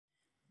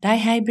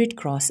Dihybrid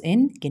cross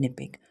in guinea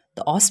pig.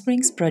 The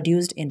offsprings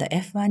produced in the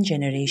F1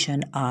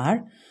 generation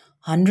are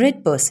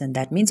 100%.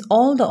 That means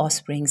all the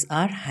offsprings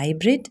are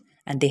hybrid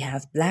and they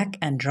have black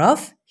and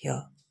rough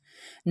hair.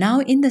 Now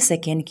in the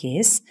second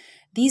case,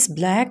 these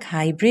black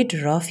hybrid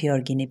rough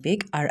hair guinea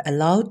pig are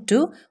allowed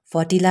to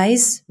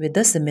fertilize with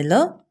a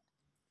similar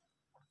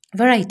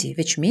variety,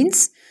 which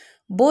means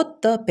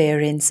both the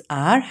parents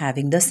are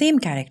having the same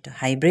character.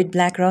 Hybrid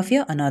black rough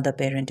hair, another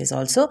parent is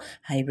also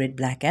hybrid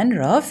black and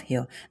rough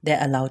hair. They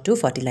are allowed to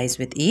fertilize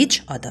with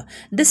each other.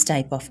 This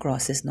type of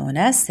cross is known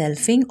as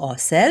selfing or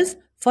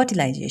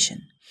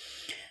self-fertilization.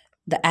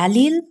 The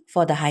allele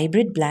for the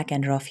hybrid black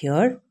and rough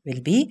hair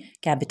will be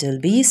capital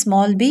B,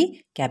 small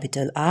b,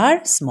 capital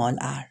R, small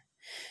r.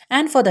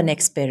 And for the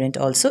next parent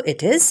also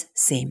it is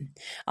same.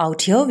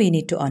 Out here we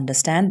need to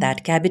understand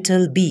that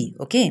capital B,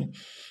 okay.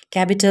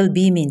 Capital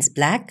B means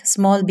black,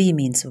 small b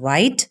means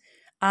white,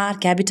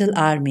 capital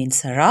R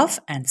means rough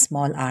and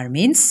small r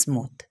means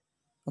smooth.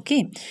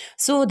 Okay,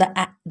 so the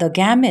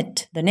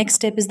gamete, the next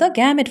step is the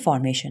gamete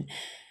formation.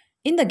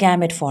 In the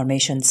gamete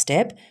formation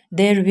step,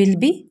 there will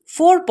be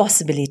 4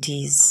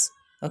 possibilities,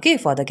 okay,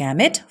 for the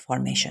gamete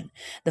formation.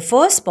 The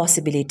first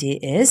possibility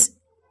is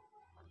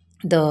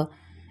the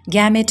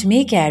gamete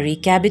may carry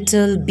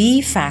capital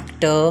B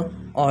factor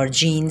or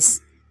genes.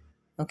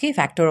 Okay,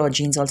 factor or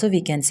genes also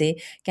we can say.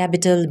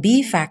 Capital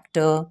B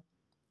factor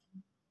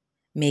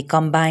may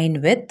combine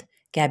with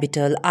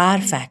capital R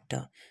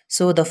factor.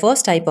 So the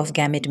first type of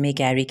gamete may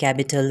carry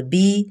capital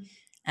B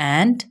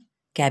and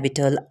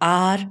capital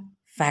R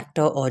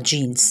factor or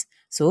genes.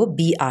 So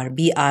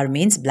BR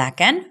means black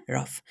and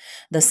rough.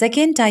 The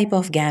second type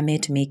of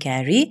gamete may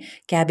carry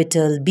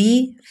capital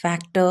B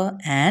factor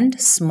and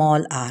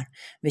small r,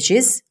 which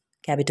is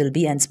capital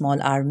B and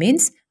small r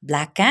means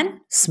black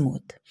and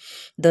smooth.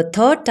 The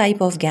third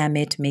type of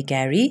gamete may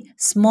carry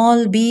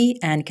small b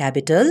and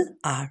capital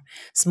R.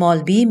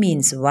 Small b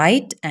means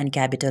white and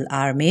capital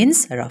R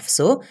means rough.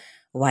 So,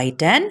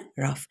 white and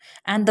rough.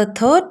 And the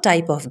third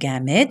type of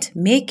gamete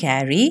may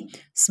carry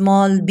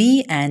small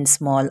b and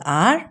small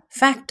r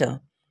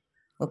factor.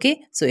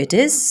 Okay, so it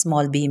is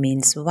small b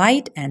means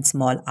white and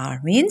small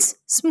r means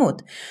smooth.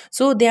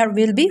 So, there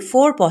will be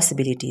 4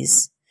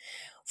 possibilities.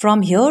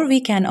 From here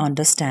we can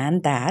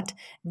understand that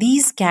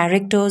these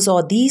characters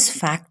or these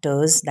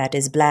factors, that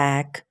is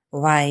black,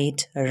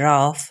 white,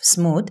 rough,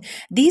 smooth,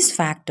 these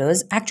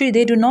factors actually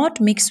they do not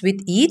mix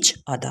with each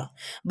other.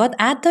 But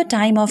at the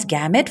time of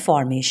gamete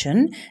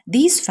formation,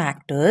 these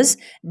factors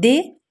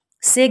they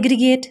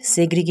segregate.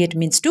 Segregate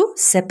means to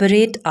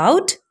separate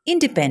out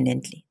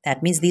independently.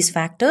 That means these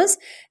factors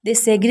they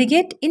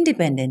segregate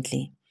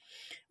independently,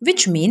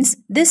 which means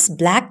this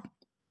black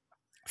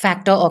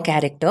factor or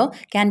character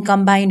can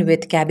combine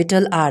with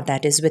capital R,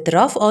 that is with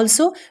rough,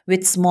 also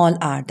with small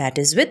r, that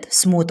is with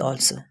smooth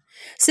also.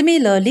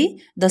 Similarly,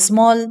 the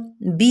small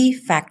b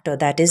factor,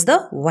 that is the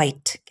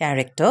white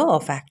character or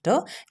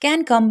factor,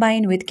 can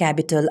combine with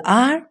capital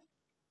R,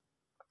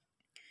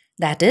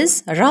 that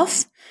is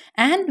rough,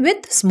 and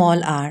with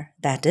small r,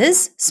 that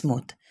is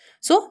smooth.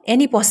 So,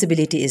 any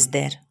possibility is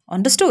there.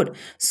 Understood?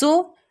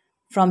 So,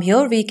 from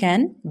here we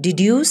can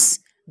deduce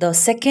the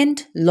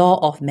second law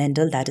of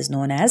Mendel, that is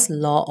known as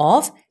law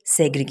of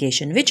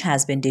segregation, which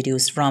has been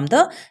deduced from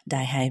the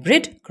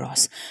dihybrid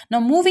cross. Now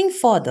moving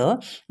further,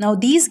 now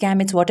these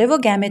gametes, whatever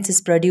gametes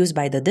is produced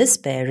by this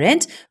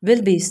parent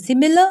will be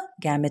similar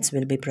gametes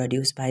will be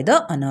produced by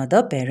the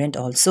another parent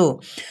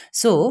also.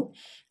 So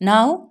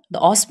now the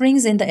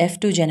offsprings in the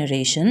F2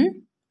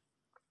 generation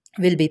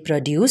will be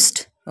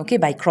produced, okay,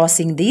 by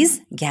crossing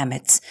these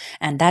gametes,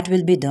 and that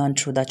will be done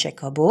through the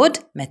checkerboard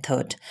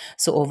method.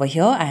 So over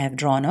here I have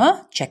drawn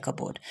a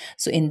checkerboard.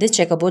 So in this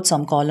checkerboard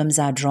some columns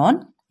are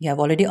drawn. You have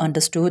already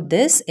understood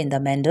this in the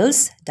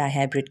Mendel's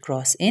dihybrid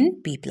cross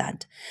in pea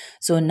plant.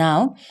 So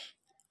now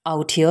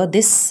out here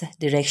this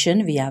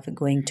direction we are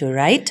going to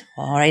write,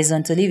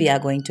 horizontally we are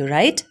going to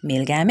write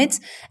male gametes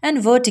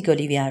and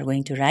vertically we are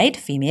going to write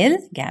female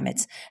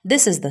gametes.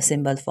 This is the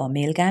symbol for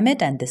male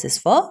gamete and this is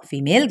for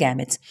female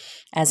gametes.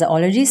 As I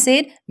already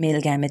said, male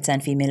gametes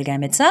and female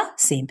gametes are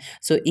same.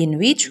 So in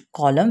which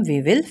column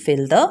we will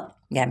fill the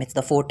gametes,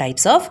 the 4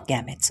 types of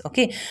gametes.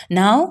 Okay,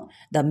 now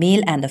the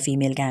male and the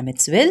female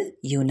gametes will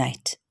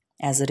unite,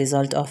 as a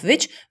result of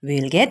which we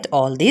will get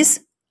all these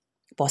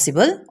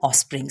possible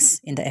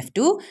offsprings in the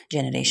F2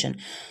 generation.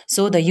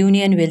 So the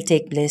union will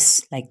take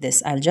place like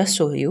this. I'll just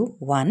show you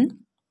one.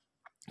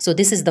 So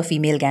this is the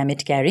female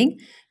gamete carrying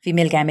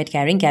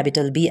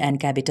capital B and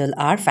capital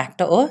R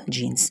factor or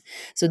genes.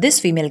 So this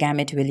female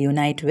gamete will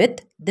unite with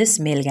this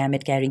male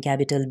gamete carrying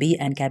capital B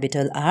and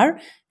capital R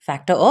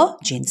factor or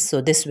genes. So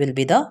this will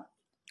be the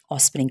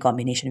offspring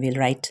combination we'll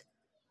write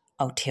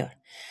out here.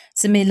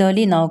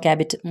 Similarly, now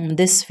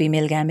this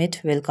female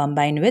gamete will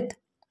combine with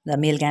the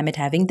male gamete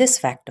having this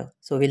factor.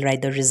 So we'll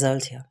write the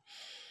result here.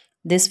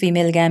 This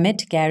female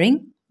gamete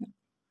carrying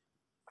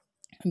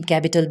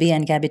capital B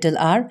and capital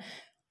R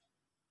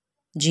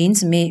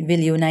genes will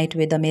unite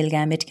with the male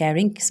gamete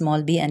carrying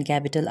small b and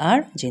capital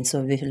R genes.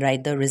 So we will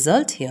write the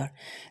result here.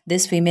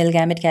 This female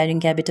gamete carrying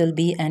capital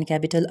B and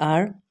capital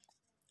R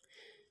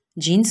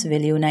genes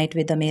will unite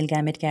with the male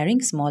gamete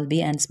carrying small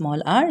b and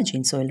small r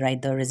gene. So we'll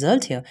write the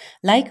result here.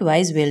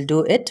 Likewise, we'll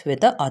do it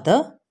with the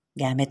other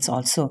gametes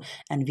also,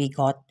 and we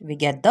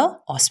get the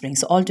offspring.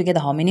 So altogether,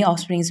 how many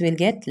offsprings we'll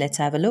get? Let's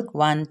have a look.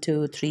 1,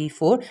 2, 3,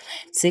 4,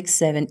 6,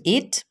 7,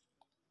 8.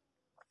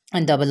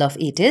 And double of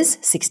 8 is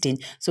 16.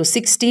 So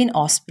 16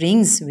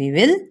 offsprings we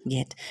will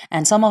get.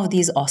 And some of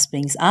these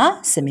offsprings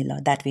are similar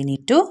that we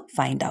need to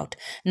find out.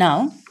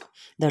 Now,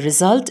 the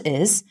result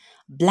is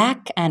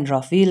black and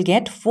rough. We will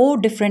get 4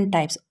 different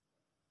types.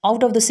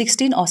 Out of the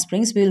 16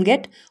 offsprings, we will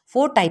get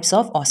 4 types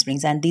of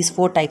offsprings. And these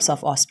 4 types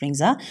of offsprings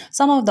are,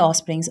 some of the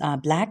offsprings are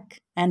black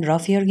and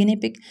rough hair guinea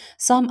pig,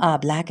 some are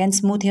black and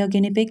smooth hair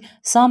guinea pig,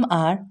 some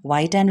are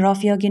white and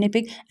rough hair guinea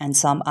pig, and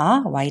some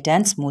are white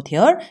and smooth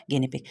hair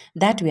guinea pig.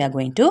 That we are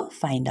going to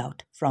find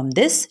out from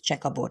this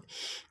checkerboard.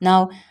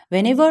 Now,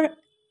 whenever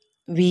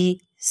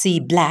we see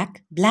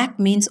black, black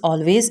means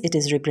always it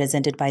is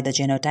represented by the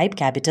genotype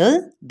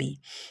capital B.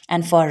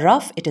 And for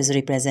rough, it is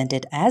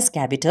represented as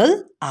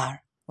capital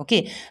R.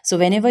 Okay, so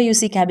whenever you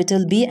see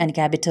capital B and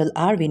capital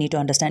R, we need to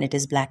understand it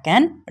is black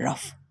and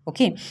rough.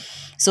 Okay,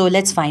 so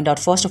let's find out.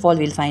 First of all,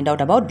 we'll find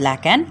out about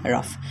black and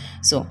rough.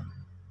 So,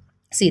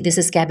 see, this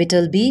is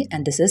capital B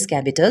and this is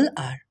capital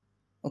R.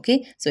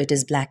 Okay, so it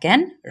is black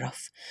and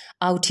rough.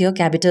 Out here,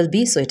 capital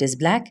B, so it is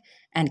black,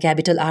 and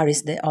capital R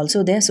is there,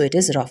 also there, so it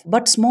is rough.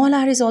 But small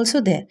r is also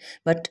there.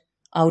 But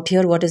out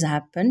here, what has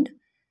happened?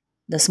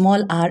 The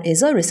small r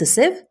is a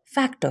recessive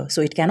factor,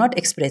 so it cannot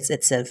express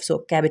itself. So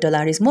capital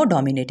R is more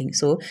dominating.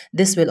 So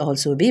this will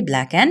also be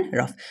black and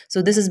rough.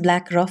 So this is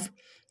black rough.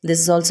 This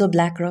is also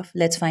black rough.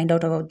 Let's find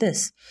out about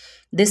this.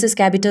 This is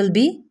capital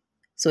B,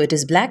 so it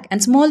is black,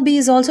 and small b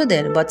is also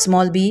there, but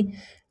small b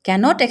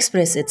cannot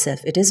express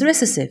itself. It is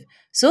recessive.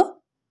 So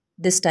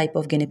this type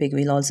of guinea pig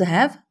will also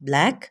have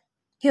black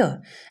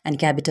here, and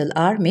capital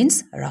R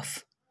means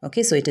rough.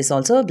 Okay, so it is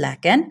also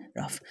black and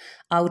rough.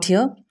 Out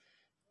here,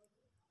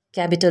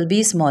 capital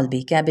B, small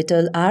b,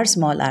 capital R,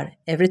 small r.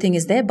 Everything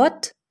is there,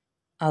 but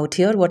out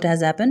here, what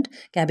has happened?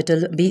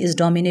 Capital B is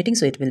dominating,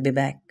 so it will be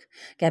black.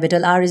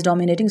 Capital R is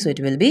dominating, so it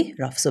will be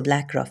rough. So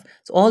black, rough.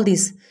 So all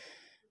these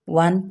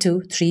 1,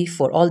 2, 3,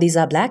 4, all these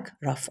are black,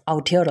 rough.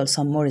 Out here also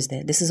some more is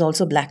there. This is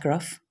also black,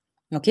 rough.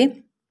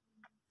 Okay.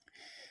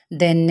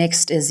 Then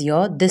next is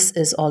your, this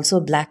is also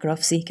black,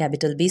 rough. See,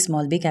 capital B,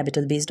 small b,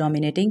 capital B is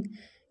dominating.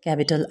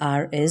 Capital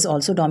R is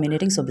also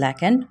dominating, so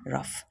black and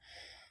rough.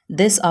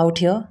 This out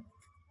here,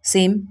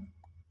 same.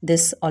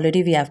 This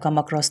already we have come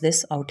across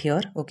this out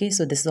here. Okay,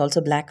 so this is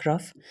also black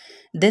rough.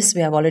 This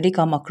we have already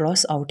come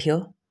across out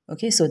here.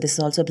 Okay, so this is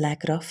also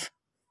black rough.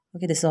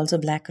 Okay, this is also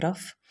black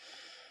rough.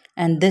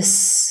 And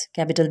this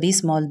capital B,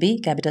 small b,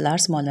 capital R,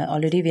 small r.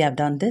 Already we have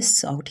done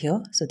this out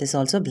here. So this is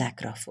also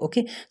black rough.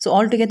 Okay, so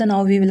altogether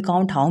now we will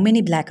count how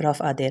many black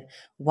rough are there.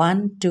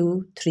 1,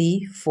 2,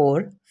 3,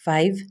 4,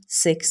 5,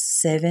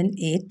 6, 7,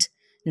 8,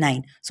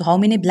 9. So how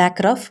many black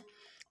rough?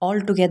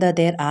 Altogether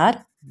there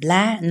are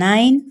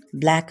 9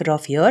 black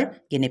rough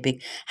hair guinea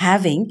pig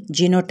having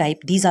genotype.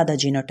 These are the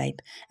genotype,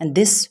 and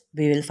this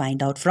we will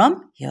find out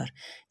from here.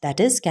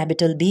 That is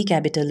capital B,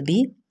 capital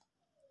B,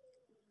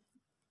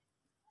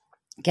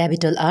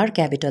 capital R,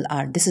 capital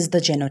R. This is the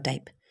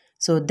genotype.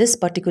 So this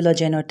particular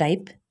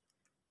genotype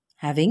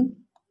having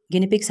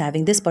guinea pigs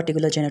having this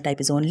particular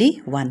genotype is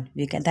only 1.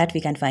 We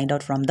can find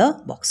out from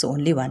the box. So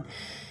only 1.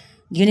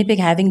 Guinea pig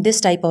having this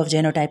type of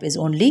genotype is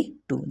only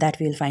 2. That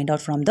we will find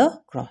out from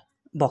the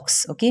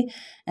box. Okay,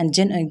 and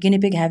guinea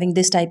pig having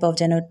this type of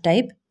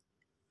genotype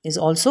is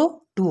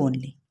also 2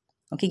 only.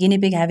 Okay, guinea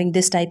pig having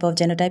this type of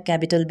genotype,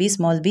 capital B,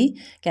 small b,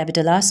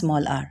 capital R,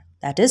 small r.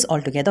 That is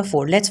altogether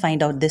 4. Let's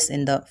find out this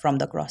from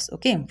the cross.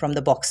 Okay, from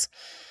the box.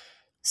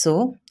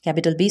 So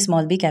capital B,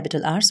 small b,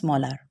 capital R,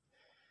 small r.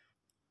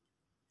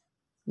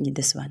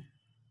 This one.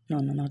 No,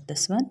 not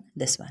this one.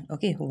 This one.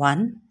 Okay,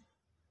 1.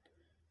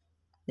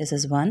 This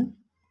is 1.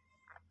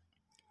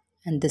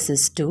 And this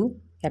is 2.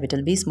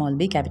 Capital B, small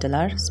b, capital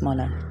R, small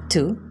r.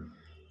 2.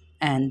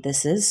 And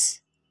this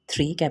is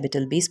 3.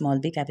 Capital B, small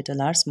b,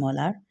 capital R, small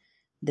r.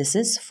 This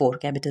is 4.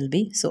 Capital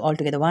B. So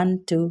altogether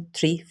 1, 2,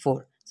 3,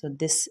 4. So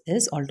this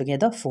is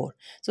altogether 4.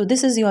 So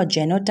this is your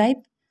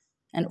genotype.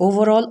 And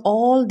overall,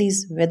 all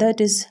these, whether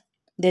it is,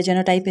 their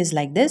genotype is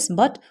like this,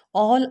 but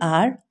all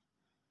are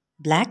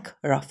black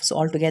rough. So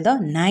altogether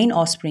 9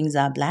 offsprings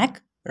are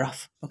black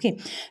rough. Okay,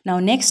 now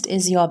next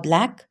is your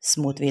black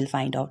smooth. We'll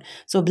find out.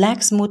 So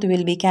black smooth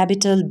will be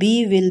capital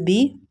B will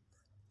be,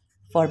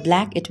 for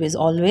black it was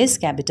always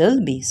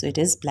capital B, so it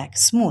is black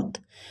smooth.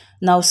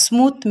 Now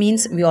smooth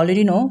means, we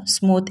already know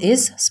smooth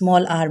is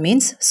small r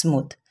means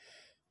smooth.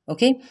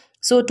 Okay,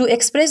 so to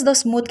express the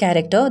smooth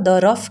character, the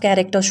rough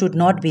character should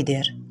not be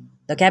there.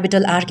 The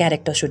capital R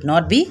character should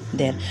not be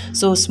there.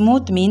 So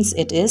smooth means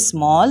it is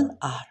small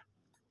r.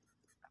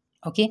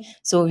 Okay,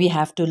 so we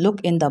have to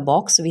look in the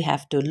box. We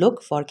have to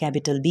look for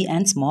capital B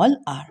and small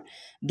r.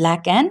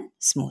 Black and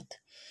smooth.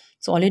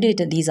 So already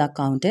these are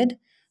counted.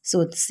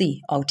 So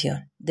see out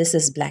here. This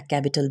is black,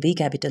 capital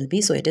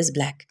B, so it is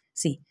black.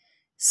 See,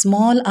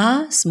 small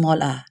r,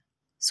 small r.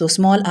 So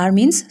small r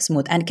means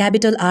smooth and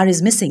capital R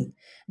is missing.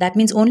 That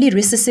means only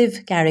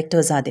recessive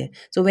characters are there.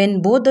 So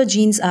when both the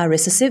genes are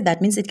recessive,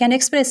 that means it can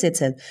express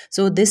itself.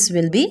 So this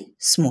will be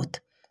smooth.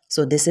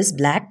 So this is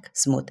black,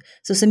 smooth.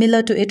 So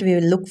similar to it, we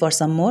will look for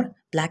some more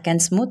black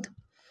and smooth.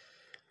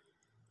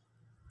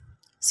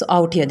 So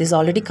out here, this is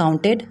already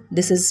counted.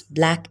 This is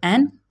black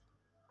and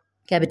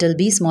capital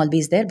B, small b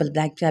is there, but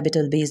black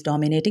capital B is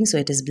dominating. So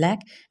it is black.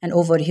 And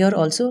over here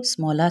also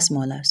smaller,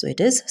 smaller. So it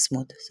is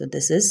smooth. So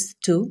this is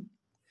 2.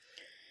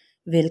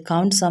 We'll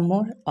count some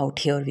more. Out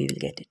here we will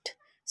get it.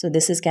 So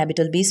this is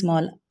capital B,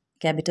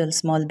 capital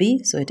small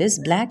b. So it is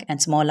black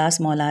and small r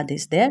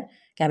is there.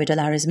 Capital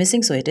R is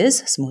missing. So it is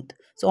smooth.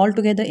 So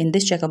altogether in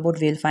this checkerboard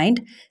we will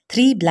find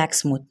 3 black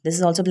smooth. This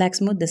is also black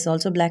smooth. This is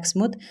also black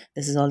smooth.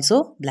 This is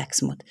also black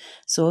smooth.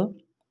 So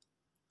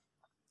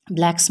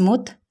black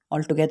smooth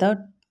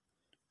altogether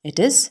it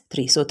is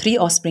 3. So 3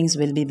 offsprings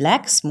will be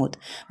black smooth.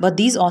 But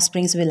these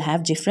offsprings will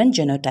have different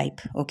genotype.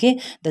 Okay.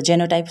 The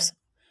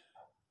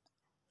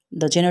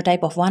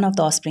genotype of one of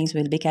the offsprings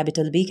will be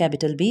capital B,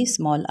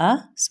 small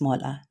r, small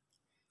r.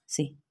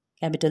 See,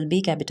 capital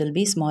B,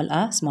 small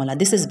r, small r.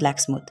 This is black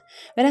smooth.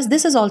 Whereas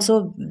this is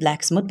also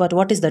black smooth. But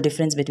what is the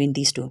difference between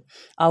these two?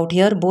 Out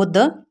here, both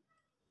the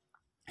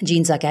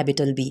genes are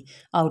capital B.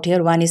 Out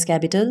here, one is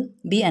capital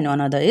B and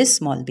another is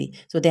small b.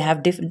 So they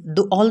have different,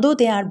 although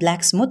they are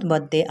black smooth,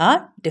 but they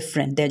are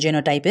different. Their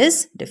genotype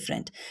is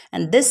different.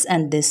 And this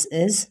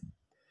is,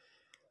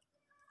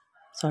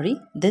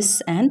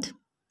 this and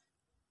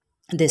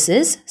this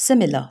is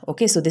similar.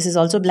 Okay, so this is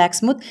also black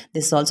smooth.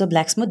 This is also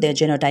black smooth. Their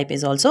genotype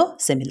is also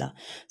similar.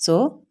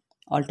 So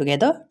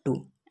altogether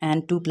 2.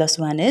 And 2 plus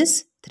 1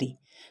 is 3.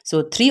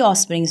 So 3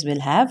 offsprings will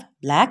have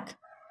black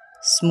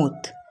smooth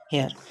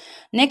here.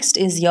 Next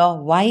is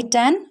your white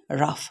and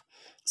rough.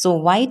 So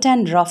white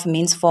and rough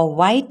means for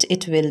white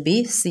it will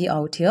be, see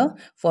out here,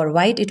 for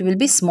white it will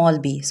be small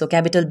b. So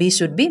capital B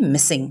should be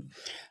missing.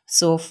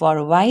 So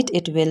for white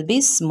it will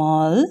be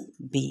small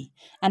b.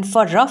 And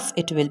for rough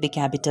it will be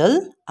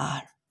capital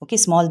R. Okay,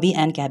 small b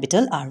and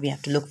capital R. We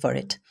have to look for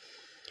it.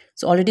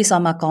 So already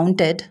some are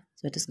counted.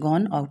 So it is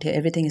gone out here.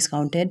 Everything is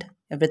counted.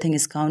 Everything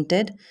is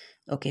counted.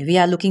 Okay, we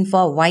are looking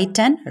for white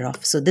and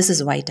rough. So this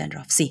is white and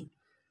rough. See,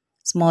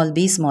 small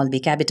b,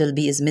 capital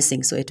B is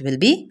missing. So it will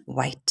be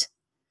white.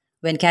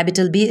 When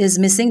capital B is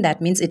missing,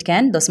 that means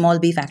the small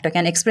b factor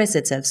can express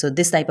itself. So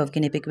this type of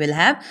guinea pig will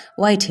have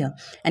white here.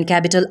 And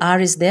capital R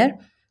is there.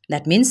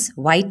 That means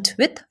white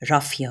with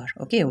rough here.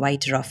 Okay,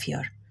 white rough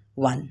here.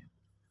 1.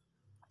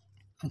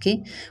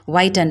 Okay,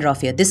 white and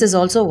rough here. This is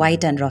also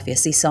white and rough here.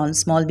 See,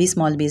 small b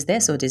is there.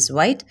 So it is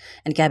white.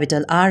 And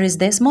capital R is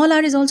there. Small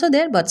r is also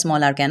there, but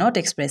small r cannot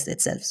express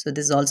itself. So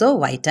this is also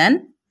white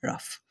and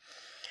rough.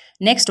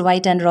 Next,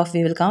 white and rough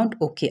we will count.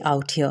 Okay,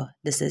 out here.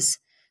 This is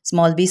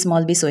small b.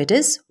 So it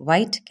is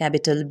white,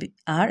 capital B,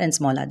 R and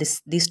small r.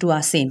 These two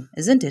are same,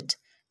 isn't it?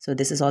 So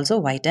this is also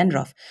white and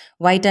rough.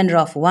 White and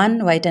rough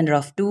 1, white and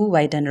rough 2,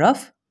 white and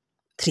rough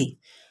 3.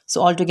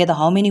 So altogether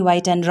how many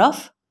white and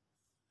rough?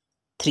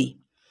 3.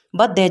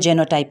 But their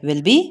genotype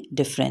will be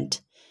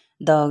different.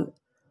 The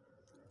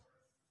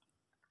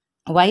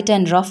white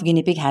and rough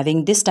guinea pig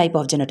having this type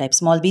of genotype,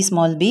 small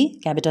b,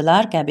 capital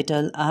R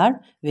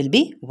will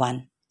be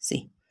 1.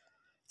 See,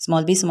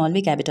 small b,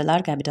 capital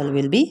R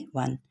will be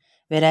 1.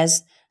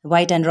 Whereas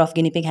white and rough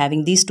guinea pig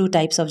having these two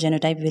types of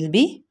genotype will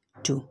be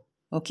 2.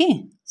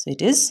 Okay, so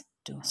it is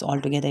 2. So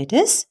altogether it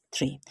is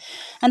 3.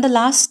 And the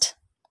last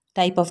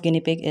type of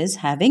guinea pig is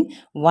having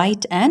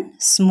white and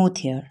smooth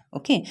here.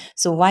 Okay,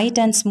 so white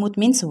and smooth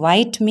means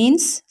white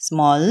means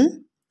small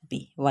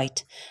b,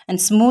 white, and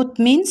smooth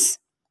means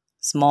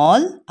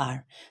small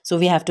r. So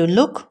we have to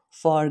look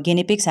for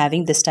guinea pigs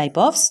having this type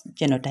of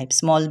genotype,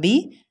 small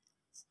b,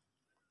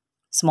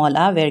 small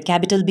r, where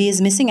capital B is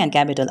missing and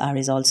capital R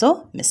is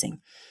also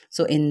missing.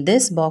 So in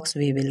this box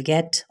we will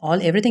get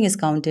everything is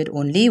counted,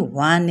 only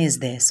 1 is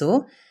there.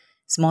 So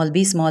small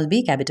b,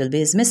 capital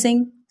B is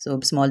missing. So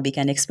small b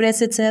can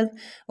express itself.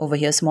 Over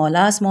here small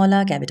r,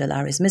 capital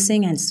R is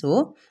missing, and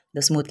so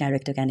the smooth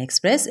character can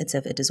express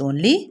itself. It is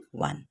only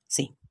 1.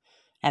 See,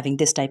 having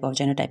this type of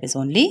genotype is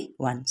only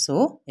 1.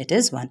 So it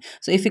is 1.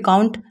 So if we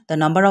count the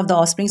number of the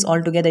offsprings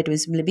altogether, it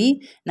will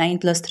be 9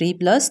 plus 3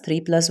 plus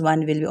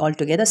 1 will be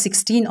altogether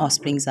 16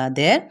 offsprings are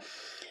there.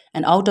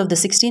 And out of the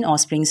 16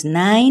 offsprings,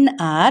 9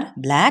 are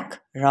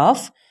black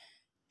rough,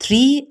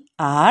 3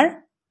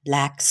 are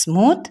black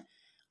smooth,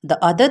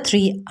 the other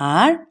 3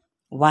 are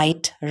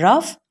white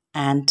rough,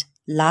 and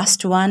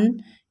last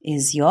one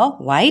is your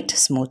white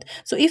smooth.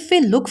 So if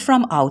we look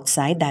from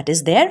outside, that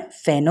is their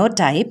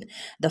phenotype.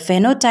 The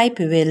phenotype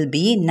will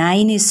be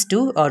 9:,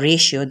 or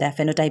ratio. The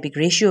phenotypic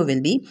ratio will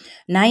be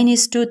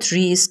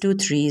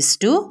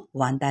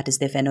 9:3:3:1. That is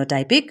the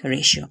phenotypic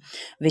ratio,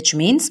 which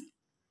means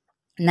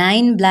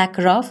 9 black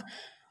rough,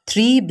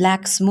 3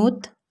 black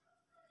smooth,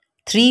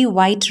 3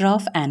 white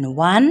rough, and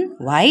 1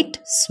 white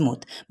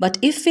smooth. But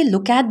if we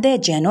look at their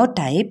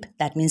genotype,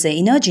 that means the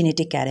inner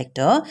genetic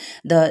character,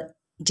 the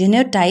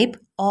genotype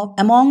of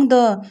among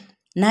the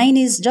 9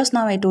 is, just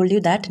now I told you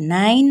that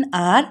 9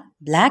 are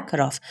black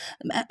ruff.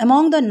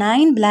 Among the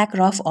 9 black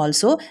ruff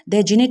also,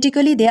 they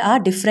genetically they are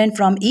different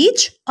from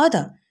each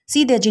other.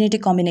 See, their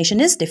genetic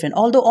combination is different.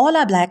 Although all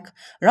are black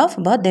ruff,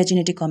 but their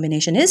genetic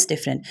combination is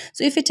different.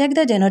 So if we check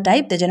the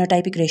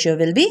genotypic ratio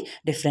will be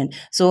different.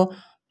 So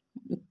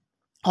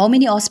how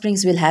many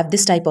offsprings will have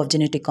this type of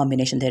genetic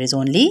combination? There is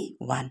only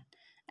one.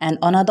 And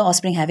another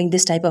offspring having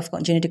this type of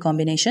genetic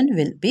combination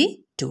will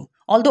be 2.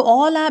 Although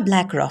all are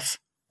black ruff.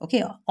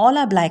 Okay, all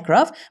are black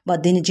ruff,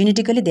 but then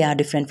genetically they are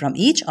different from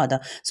each other.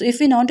 So if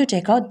we want to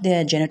check out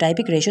their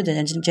genotypic ratio, the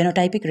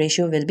genotypic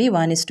ratio will be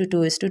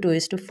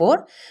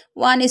 1:2:2:4.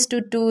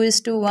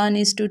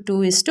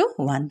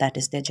 1:2:1:2:1. That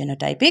is their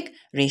genotypic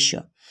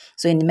ratio.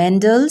 So in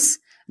Mendel's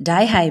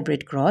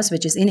dihybrid cross,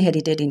 which is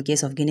inherited in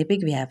case of guinea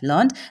pig, we have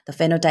learned the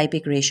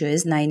phenotypic ratio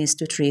is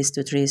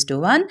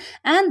 9:3:3:1,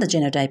 and the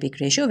genotypic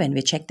ratio, when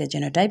we check the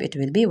genotype, it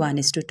will be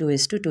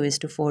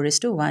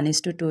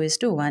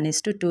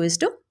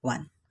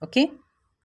 1:2:2:4:1:2:1:2:1. Okay.